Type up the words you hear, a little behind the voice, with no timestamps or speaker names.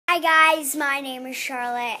Hi guys, my name is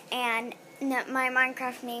Charlotte and my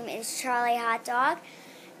Minecraft name is Charlie Hot Dog.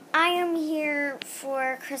 I am here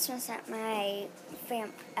for Christmas at my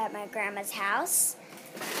grandma's house,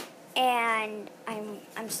 and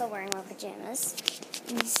I'm still wearing my pajamas.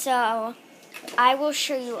 And so I will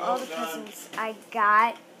show you all the presents I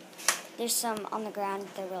got. There's some on the ground.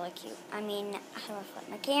 They're really cute. I mean, how do I flip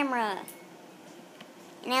my camera?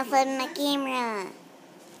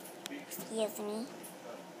 Excuse me.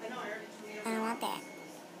 I don't want that.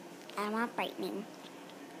 I don't want brightening.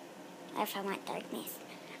 If I want darkness.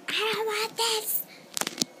 I don't want this.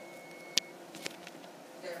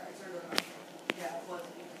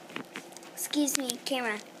 Excuse me,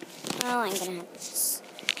 camera. Oh, I'm gonna have this.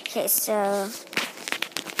 Okay, so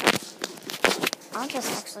I'll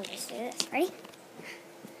just do this. Ready?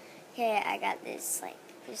 Okay, I got this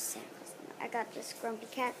samples. I got this grumpy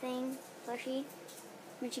cat thing, plushie,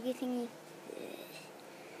 Michigan thingy.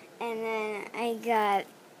 And then I got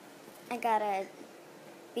a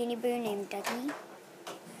Beanie Boo named Dougie,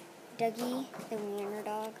 the wiener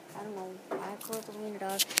dog. I don't know why I call it the wiener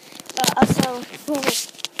dog. But also,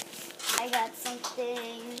 I got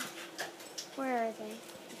something. Where are they?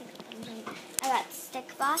 I got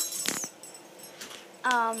stick bots.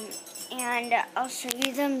 And I'll show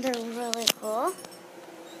you them. They're really cool.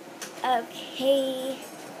 Okay.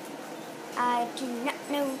 I do not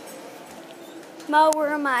know. Mo, where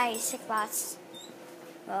are my stick bots?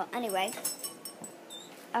 Well, anyway.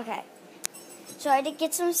 Okay. So I did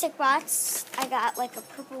get some stick bots. I got like a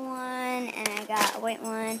purple one, and I got a white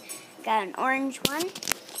one. Got an orange one.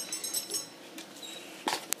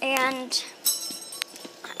 And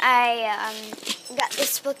I got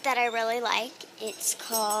this book that I really like. It's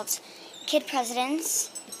called Kid Presidents.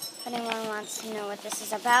 If anyone wants to know what this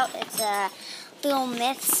is about, it's little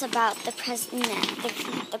myths about the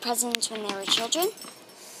presidents when they were children.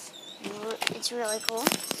 It's really cool.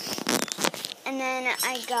 And then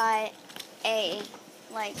I got a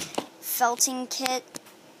felting kit.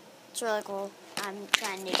 It's really cool. I'm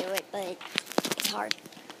trying to do it, but it's hard.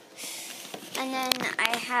 And then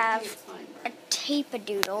I have a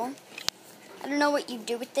tape-a-doodle. I don't know what you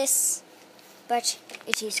do with this, but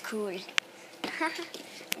it is cool.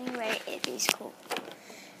 Anyway, it is cool.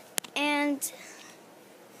 And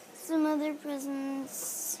some other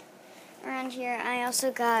presents around here. I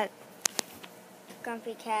also got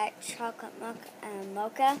Grumpy Cat, Chocolate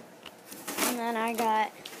Mocha. And then I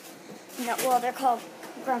got, they're called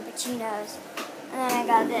Grumpicinos. And then I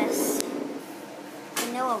got this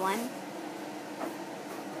vanilla one.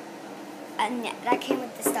 And that came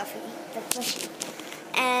with the stuffy, the plushie.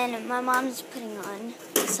 And my mom's putting on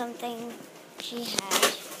something she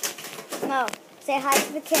had. Mo, say hi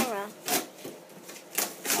to the camera.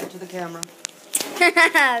 Hi to the camera.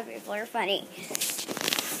 People are funny.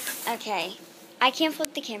 Okay. I can't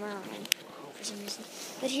flip the camera on for some reason.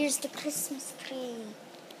 But here's the Christmas tree.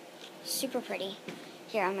 Super pretty.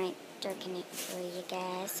 Here, I might darken it for you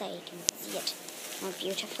guys so you can see it more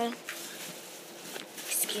beautiful.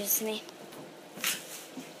 Excuse me.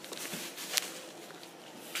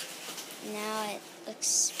 Now it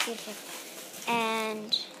looks beautiful.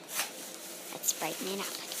 And let's brighten it up.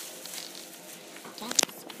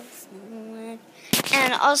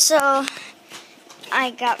 And also,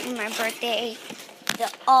 I got for my birthday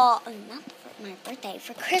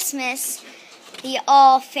for Christmas, the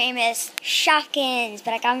all famous Shopkins.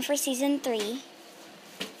 But I got them for season 3.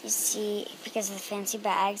 You see, because of the fancy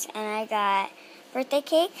bags. And I got birthday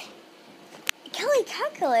cake, Kelly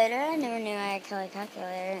calculator. I never knew I had Kelly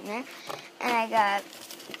calculator in there. And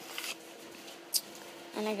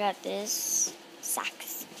I got this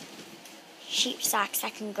socks, sheep socks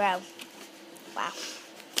that can grow. Wow.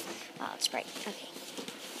 Oh, it's bright. Okay.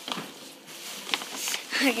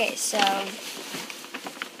 Okay, so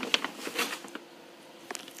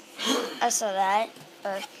I saw that.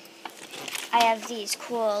 I have these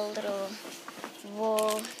cool little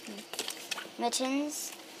wool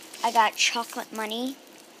mittens. I got chocolate money.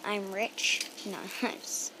 I'm rich. No,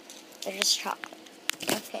 they're just chocolate.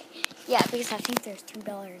 Okay. Yeah, because I think there's $2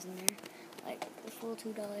 in there. Like the full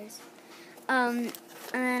 $2. And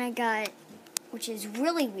then I got, which is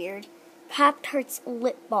really weird, Pop-Tarts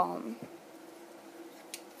lip balm.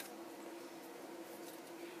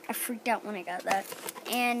 I freaked out when I got that.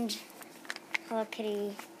 And Hello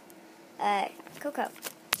Kitty Cocoa.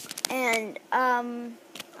 And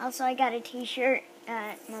also I got a t-shirt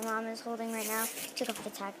that my mom is holding right now. Took off the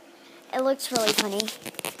tag. It looks really funny.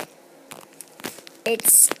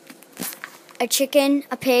 It's a chicken,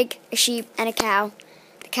 a pig, a sheep, and a cow.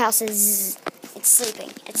 The cow says zzz. It's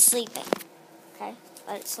sleeping. It's sleeping. Okay?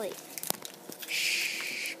 Let it sleep.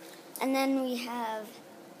 Shh. And then we have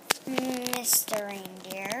Mr.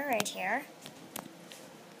 Reindeer right here.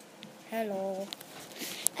 Hello.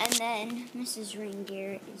 And then Mrs.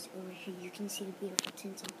 Reindeer is over here. You can see the beautiful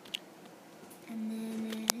tinsel. And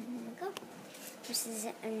then, there we go. This is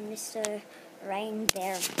Mr.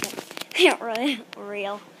 Reindeer. They aren't really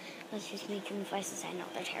real. I was just making the voices. I know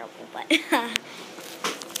they're terrible, but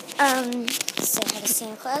say hi to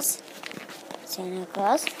Santa Claus. Santa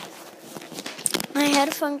Claus. I had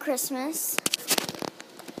a fun Christmas.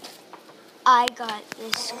 I got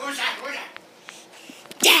this.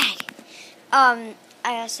 Dad. I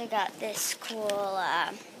also got this cool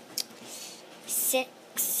Six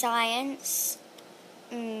Science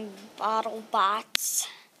bottle box,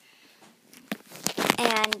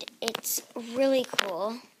 and it's really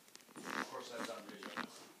cool. Of course, that's on video.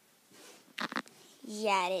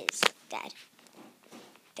 Yeah, it is, Dad.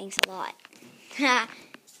 Thanks a lot.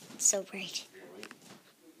 It's so bright.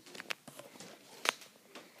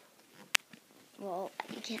 Well,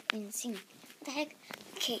 you can't even see me. What the heck?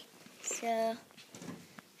 Okay, so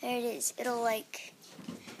there it is. It'll like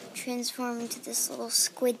transform into this little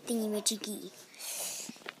squid thingy-majiggy.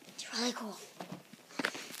 It's really cool.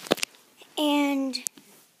 And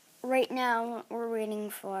right now we're waiting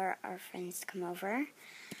for our friends to come over,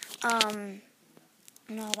 and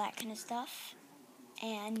all that kind of stuff.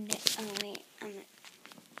 And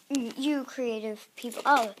you creative people.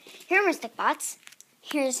 Oh, here are my stick bots.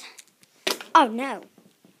 Here's. Oh no.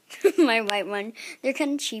 My white one. They're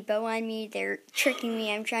kind of cheapo on me. They're tricking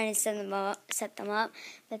me. I'm trying to set them up,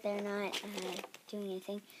 but they're not doing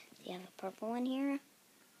anything. You have a purple one here.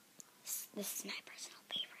 This is my personal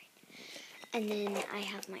favorite. And then I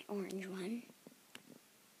have my orange one.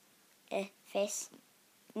 Face.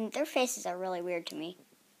 Their faces are really weird to me.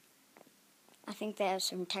 I think they have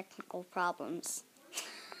some technical problems.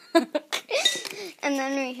 And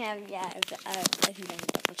then we have, I think I have a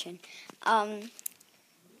double chin.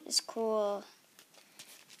 It's cool.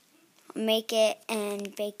 Make it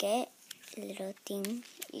and bake it. Little thing.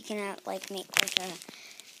 You can make like a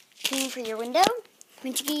thing for your window.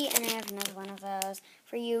 Minchigi, and I have another one of those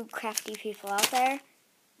for you crafty people out there.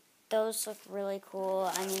 Those look really cool.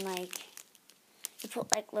 I mean, like, you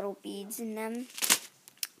put like little beads in them.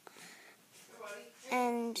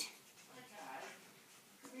 And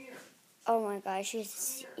oh my gosh,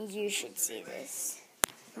 you should see this.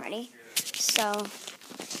 Ready? So,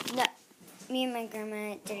 me and my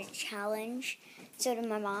grandma did a challenge. So did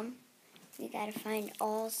my mom. We gotta find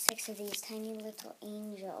all 6 of these tiny little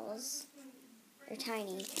angels. They're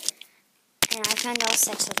tiny. And I found all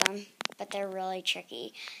 6 of them, but they're really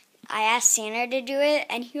tricky. I asked Santa to do it,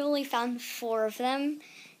 and he only found 4 of them.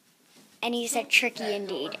 And he said tricky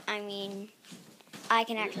indeed. I mean, I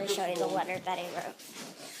can actually show you the letter that he wrote.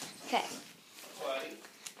 Okay.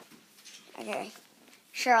 Okay.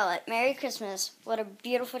 Charlotte, Merry Christmas. What a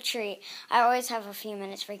beautiful treat. I always have a few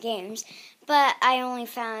minutes for games, but I only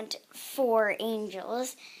found 4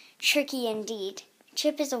 angels. Tricky indeed.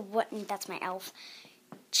 Chip is that's my elf.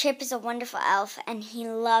 Chip is a wonderful elf, and he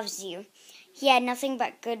loves you. He had nothing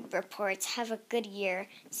but good reports. Have a good year,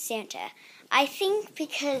 Santa. I think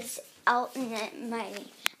because my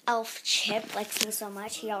elf Chip likes me so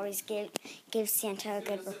much, he always gives Santa a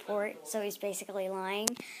good report, so he's basically lying.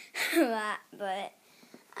 But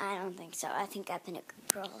I don't think so. I think I've been a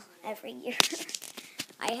good girl every year.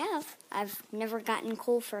 I have. I've never gotten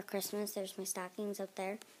coal for Christmas. There's my stockings up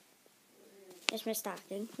there. There's my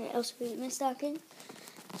stocking. What else is my stocking?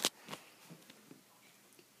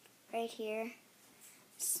 Right here.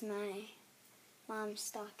 It's my mom's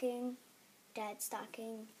stocking, dad's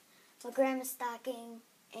stocking, my grandma's stocking,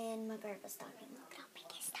 and my grandpa's stocking. Look how big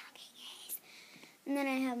his stocking is. And then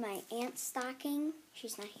I have my aunt's stocking.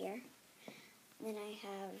 She's not here. And then I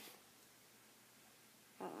have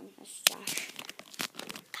that one. That's Josh.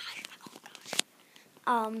 Gosh.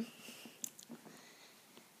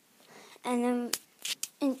 And then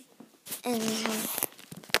and we have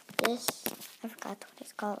this. I forgot what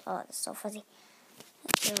it's called. Oh, it's so fuzzy.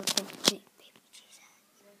 That's really cool. Baby Jesus.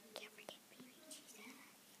 Can't forget baby Jesus.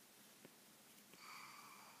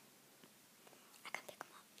 I can pick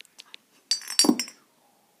him up.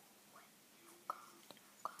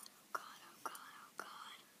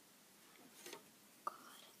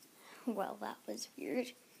 God. Well, that was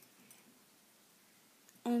weird.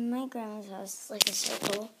 And my grandma's house is like a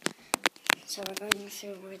circle. So we're going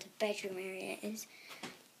through where the bedroom area is.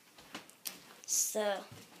 It's the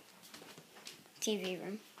TV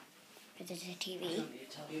room. There's a TV.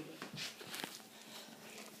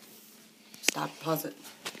 Stop. Pause it.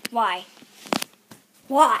 Why?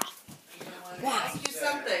 Why? Ask you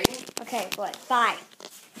something. Okay, what? Bye.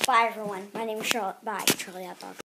 Bye, everyone. My name is Charlotte. Bye, Charlie Hot Dog.